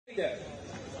Look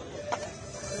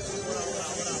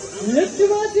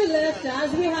towards your left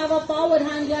as we have our powered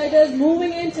hang gliders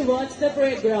moving in towards the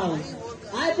parade ground.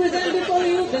 I present before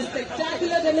you the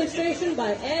spectacular demonstration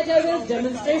by Air Devils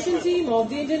demonstration team of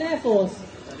the Indian Air Force.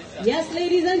 Yes,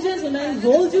 ladies and gentlemen,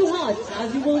 hold your hearts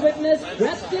as you will witness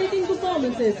breathtaking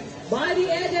performances by the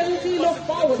Air Devil team of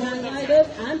powered hang gliders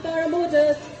and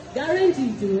paramotors,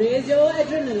 guaranteed to raise your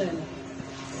adrenaline.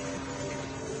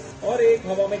 और एक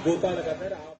हवा में गोता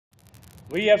लगाकर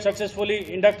We have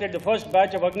successfully inducted the first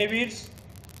batch of Agniveers,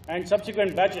 and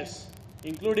subsequent batches,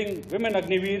 including women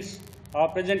Agniveers, are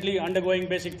presently undergoing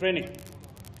basic training.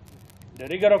 The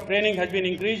rigor of training has been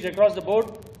increased across the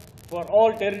board for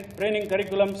all training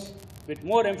curriculums, with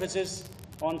more emphasis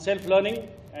on self-learning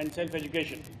and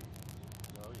self-education.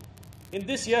 In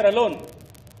this year alone,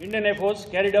 Indian Air Force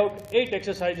carried out 8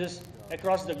 exercises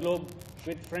across the globe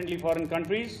with friendly foreign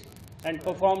countries and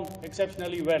performed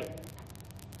exceptionally well.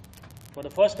 For the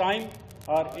first time,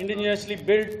 our indigenously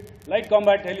built light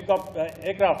combat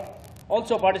aircraft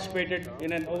also participated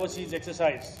in an overseas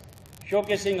exercise,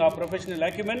 showcasing our professional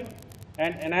acumen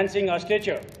and enhancing our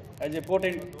stature as a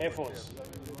potent Air Force.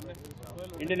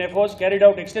 Indian Air Force carried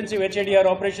out extensive HADR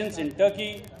operations in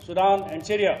Turkey, Sudan and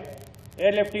Syria,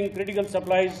 airlifting critical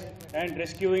supplies and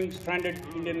rescuing stranded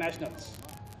Indian nationals.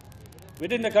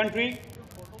 Within the country,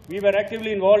 we were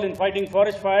actively involved in fighting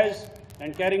forest fires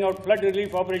and carrying out flood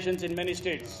relief operations in many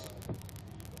states.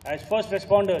 As first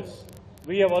responders,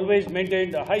 we have always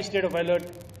maintained a high state of alert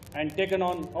and taken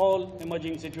on all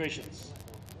emerging situations.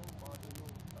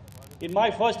 In my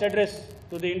first address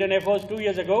to the Indian Air Force 2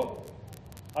 years ago,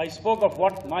 I spoke of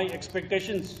what my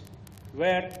expectations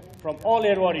were from all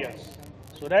air warriors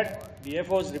so that the Air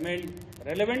Force remained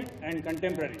relevant and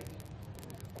contemporary.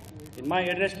 In my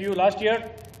address to you last year,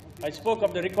 I spoke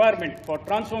of the requirement for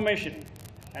transformation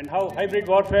and how hybrid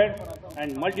warfare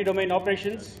and multi-domain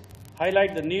operations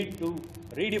highlight the need to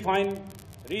redefine,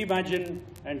 reimagine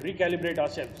and recalibrate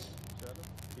ourselves.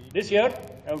 This year,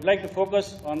 I would like to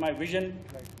focus on my vision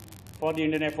for the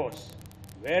Indian Air Force,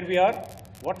 where we are,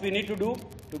 what we need to do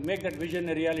to make that vision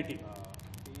a reality.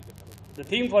 The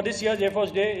theme for this year's Air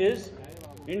Force Day is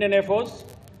Indian Air Force,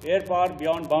 Air Power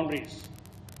Beyond Boundaries.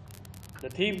 The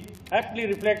theme aptly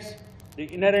reflects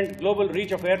the inherent global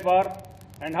reach of air power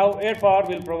and how air power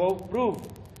will prove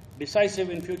decisive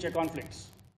in future conflicts.